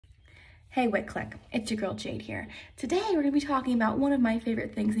Hey Wit Click, it's your girl Jade here. Today we're going to be talking about one of my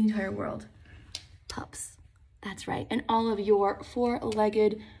favorite things in the entire world. Pups. That's right, and all of your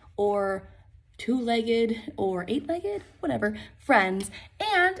four-legged or two-legged or eight-legged, whatever, friends,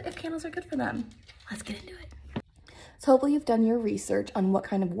 and if candles are good for them. Let's get into it. So hopefully you've done your research on what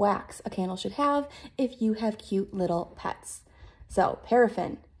kind of wax a candle should have if you have cute little pets. So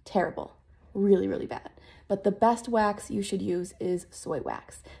paraffin, terrible, really, really bad. But the best wax you should use is soy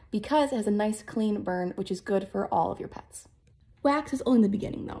wax because it has a nice clean burn, which is good for all of your pets. Wax is only the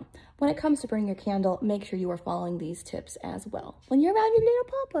beginning though. When it comes to burning your candle, make sure you are following these tips as well when you're around your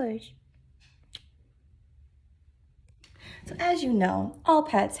little poppers. So as you know, all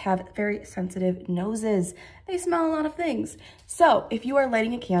pets have very sensitive noses. They smell a lot of things. So if you are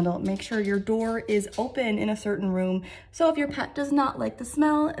lighting a candle, make sure your door is open in a certain room. So if your pet does not like the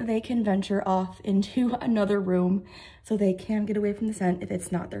smell, they can venture off into another room so they can get away from the scent if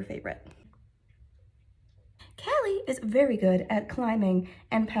it's not their favorite. Callie is very good at climbing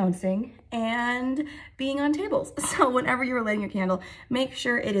and pouncing and being on tables. So whenever you're lighting your candle, make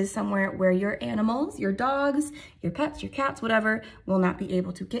sure it is somewhere where your animals, your dogs, your pets, your cats, whatever, will not be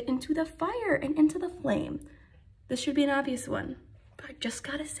able to get into the fire and into the flame. This should be an obvious one, but I just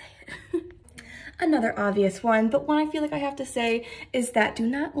gotta say it. Another obvious one, but one I feel like I have to say is that do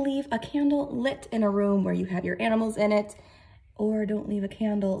not leave a candle lit in a room where you have your animals in it. Or don't leave a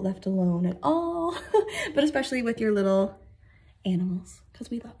candle left alone at all, but especially with your little animals,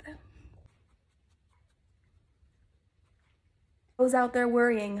 because we love them. Those out there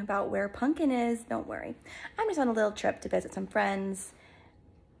worrying about where Pumpkin is, don't worry. I'm just on a little trip to visit some friends,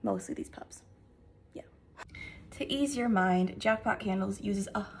 mostly these pups. Yeah. To ease your mind, Jackpot Candles uses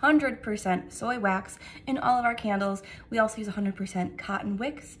 100% soy wax in all of our candles. We also use 100% cotton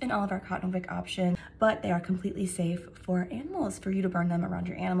wicks in all of our cotton wick options, but they are completely safe for animals, for you to burn them around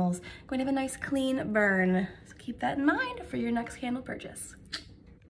your animals. Going to have a nice clean burn. So keep that in mind for your next candle purchase.